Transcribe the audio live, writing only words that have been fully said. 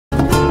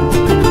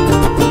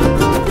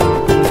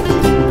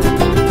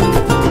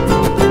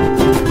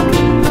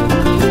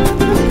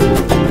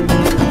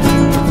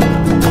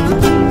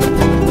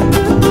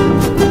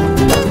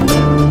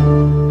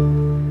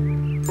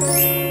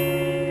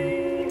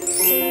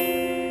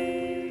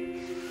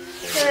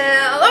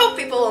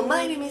Hello,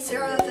 my name is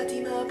Zaarah,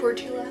 Fatima,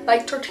 Portilla,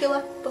 like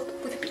tortilla, but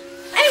with a P.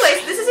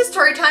 Anyways, this is a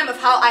story time of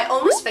how I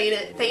almost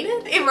fainted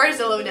in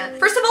Barcelona.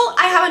 First of all,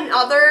 I have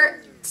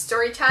another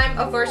story time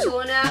of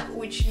Barcelona,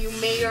 which you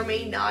may or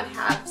may not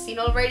have seen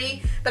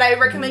already, but I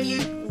recommend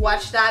you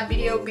watch that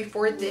video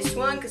before this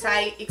one because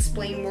I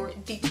explain more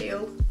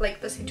detail, like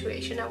the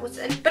situation I was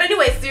in. But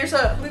anyways, there's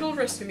a little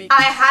resume.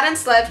 I hadn't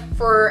slept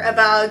for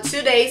about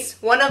 2 days,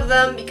 one of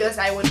them because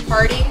I went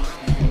partying.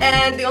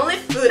 And the only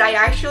food I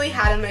actually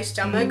had in my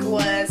stomach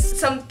was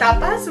some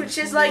tapas, which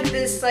is like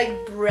this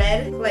like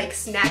bread, like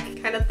snack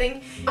kind of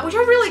thing, which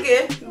are really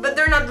good, but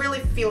they're not really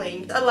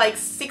filling. At like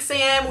 6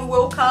 AM we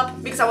woke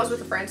up because I was with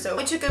a friend, so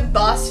we took a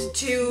bus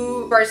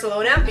to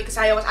Barcelona because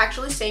I was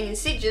actually staying in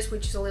Sitges,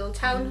 which is a little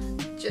town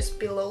just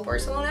below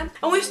Barcelona.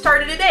 And we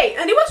started a day,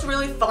 and it was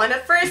really fun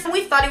at first. And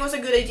we thought it was a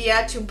good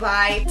idea to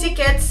buy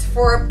tickets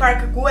for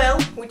Park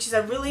Güell, which is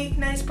a really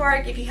nice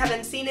park. If you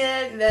haven't seen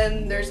it,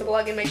 then there's a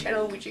vlog in my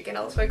channel which you can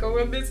also go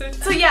and visit.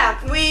 So yeah,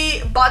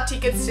 we bought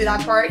tickets to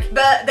that park,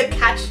 but the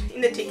catch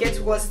in the tickets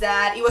was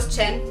that it was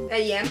 10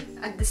 AM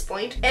at this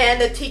point, and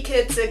the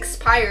tickets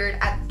expired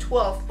at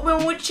 12.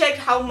 When we checked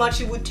how much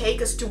it would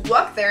take us to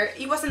walk there,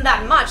 it wasn't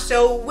that much,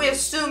 so we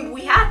assumed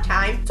we had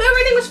time, so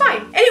everything was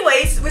fine.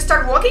 Anyways, we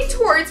start walking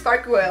towards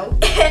Park Güell,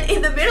 and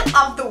in the middle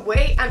of the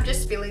way, I'm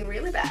just feeling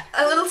really bad.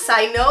 A little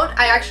side note,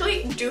 I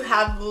actually do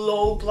have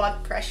low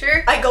blood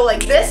pressure. I go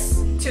like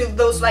this to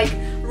those like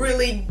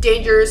really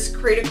dangerous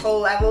critical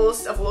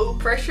levels of low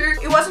pressure.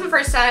 It wasn't the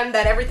first time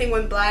that everything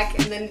went black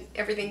and then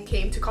everything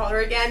came to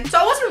color again, so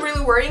I wasn't really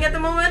worrying at the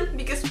moment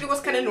because it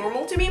was kind of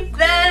normal to me.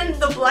 Then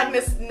the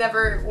blackness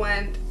never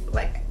went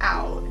like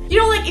out. You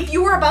know, like if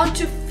you were about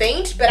to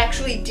faint but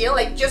actually didn't,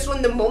 like just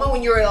when the moment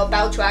when you're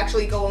about to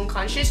actually go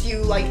unconscious,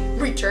 you like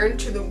return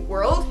to the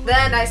world,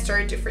 then I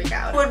started to freak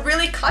out. What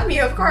really caught me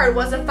off guard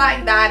was the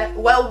fact that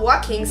while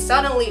walking,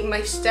 suddenly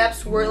my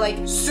steps were like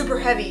super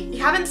heavy.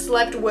 You haven't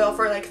slept well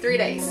for like 3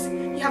 days.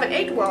 You haven't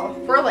ate well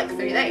for like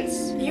 3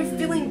 days. You're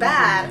feeling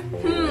bad.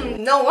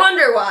 No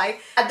wonder why.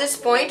 At this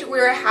point, we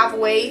were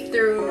halfway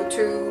through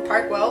to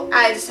Park Güell.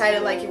 I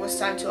decided like it was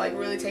time to like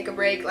really take a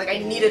break. Like I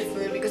needed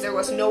food because there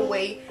was no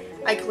way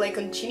I could like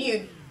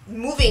continue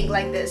moving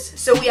like this.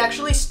 So we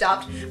actually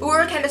stopped. But we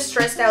were kind of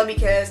stressed out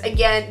because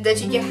again, the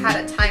ticket had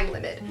a time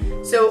limit.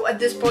 So at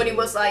this point it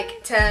was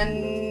like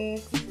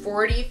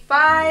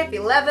 10:45,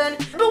 11,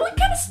 but we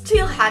kind of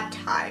still had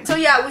time. So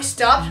yeah, we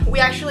stopped. We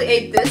actually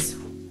ate this.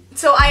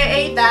 So I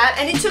ate that,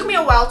 and it took me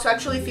a while to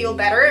actually feel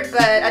better,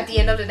 but at the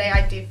end of the day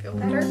I did feel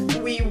better.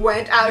 We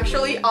went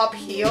actually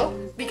uphill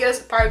because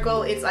Park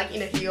Güell is like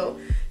in a hill.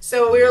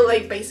 So we were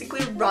like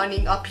basically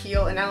running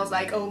uphill, and I was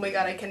like, oh my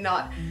god, I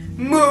cannot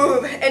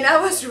move. And I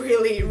was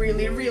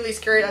really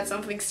scared that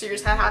something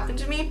serious had happened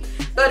to me.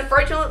 But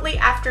fortunately,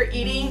 after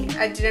eating,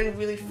 I didn't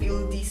really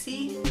feel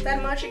dizzy that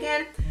much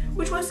again,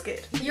 which was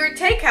good. Your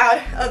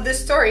takeout of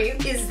this story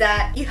is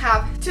that you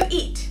have to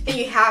eat and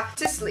you have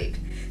to sleep.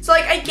 So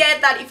like I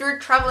get that if you're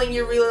traveling,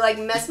 you're really like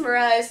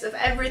mesmerized of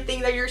everything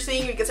that you're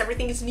seeing because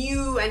everything is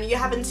new and you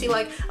haven't seen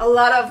like a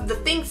lot of the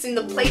things in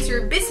the place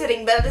you're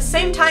visiting, but at the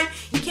same time,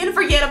 you can't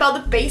forget about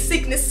the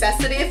basic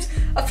necessities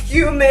of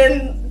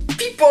human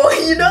people,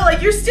 you know,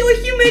 like you're still a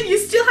human, you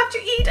still have to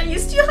eat and you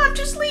still have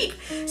to sleep.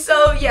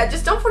 So yeah,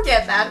 just don't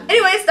forget that.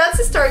 Anyways, that's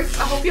the story.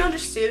 I hope you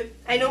understood.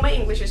 I know my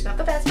English is not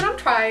the best, but I'm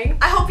trying.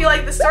 I hope you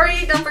like the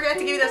story. Don't forget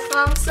to give it a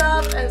thumbs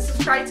up and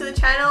subscribe to the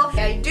channel.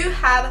 I do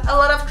have a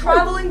lot of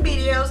traveling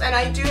videos, and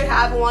I do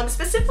have one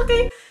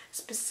specifically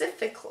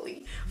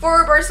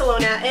for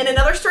Barcelona, and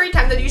another story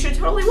time that you should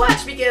totally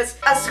watch because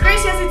as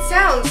crazy as it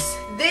sounds,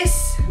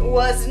 this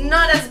was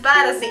not as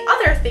bad as the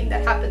other thing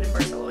that happened in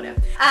Barcelona.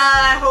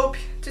 I hope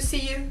to see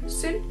you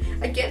soon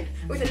again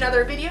with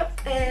another video,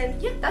 and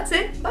yeah, that's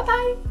it. Bye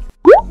bye.